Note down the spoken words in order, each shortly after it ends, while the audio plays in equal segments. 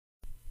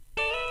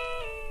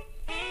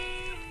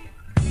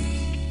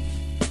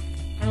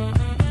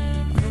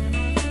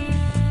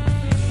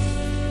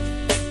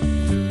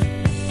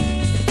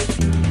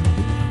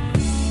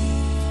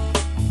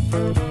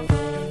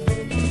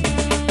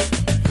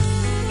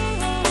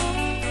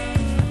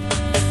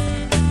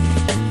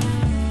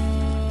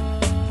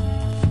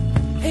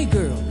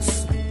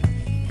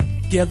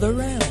gather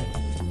round.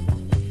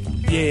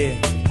 Yeah,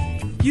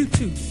 you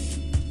too.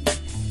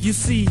 You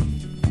see,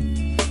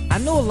 I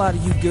know a lot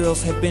of you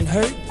girls have been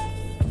hurt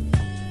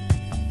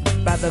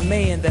by the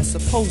man that's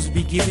supposed to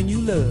be giving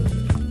you love.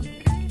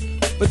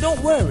 But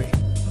don't worry.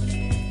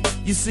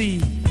 You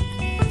see,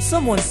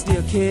 someone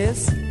still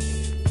cares.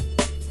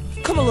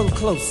 Come a little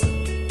closer.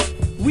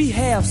 We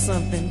have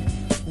something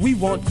we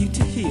want you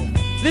to hear.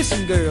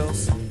 Listen,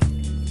 girls.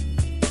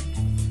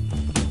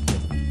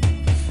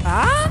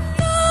 I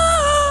know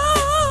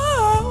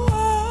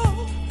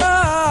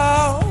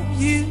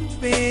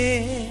you've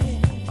been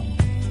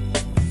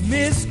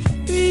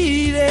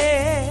mistreated.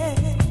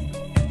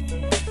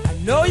 I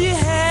know you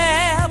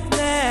have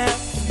now.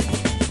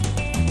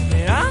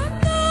 And I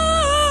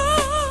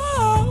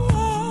know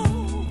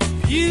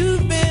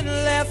you've been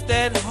left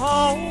at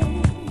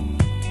home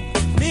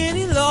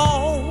many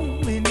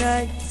lonely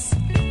nights.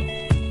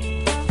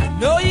 I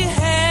know you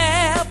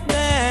have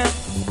now.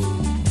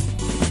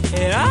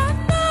 And I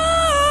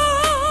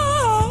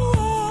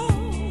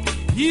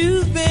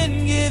you've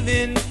been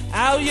giving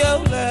out your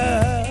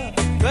love,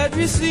 but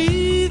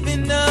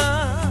receiving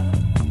none.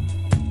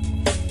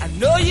 I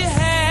know you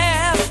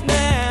have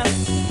now.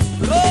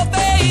 Oh,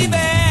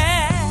 baby,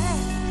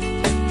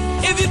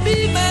 if you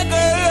be my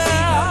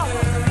girl,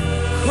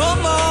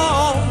 come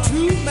on to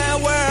my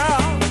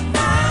world.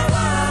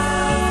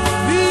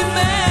 Be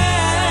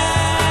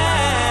mine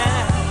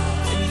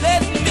and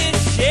let me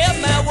share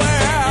my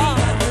world.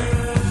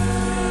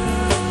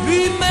 Be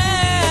mine.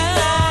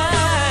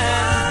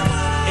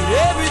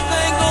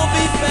 Everything gonna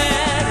be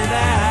fine, and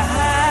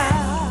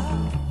I'll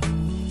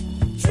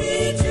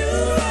treat you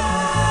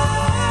right.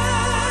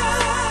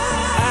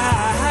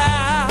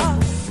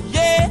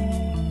 Yeah,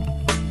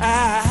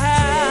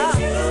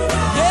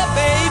 yeah,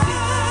 baby.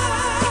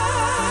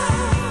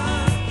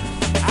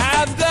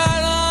 I've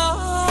got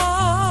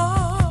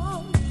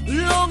arms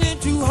longing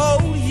to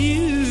hold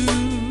you.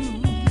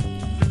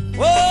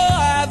 Oh,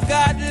 I've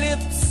got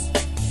lips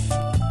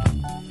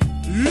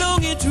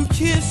longing to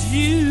kiss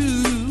you.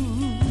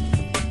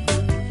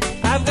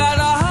 I've got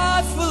a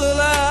heart full of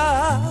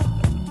love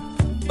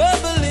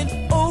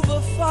bubbling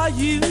over for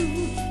you.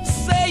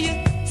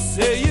 Say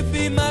it,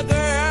 be my girl.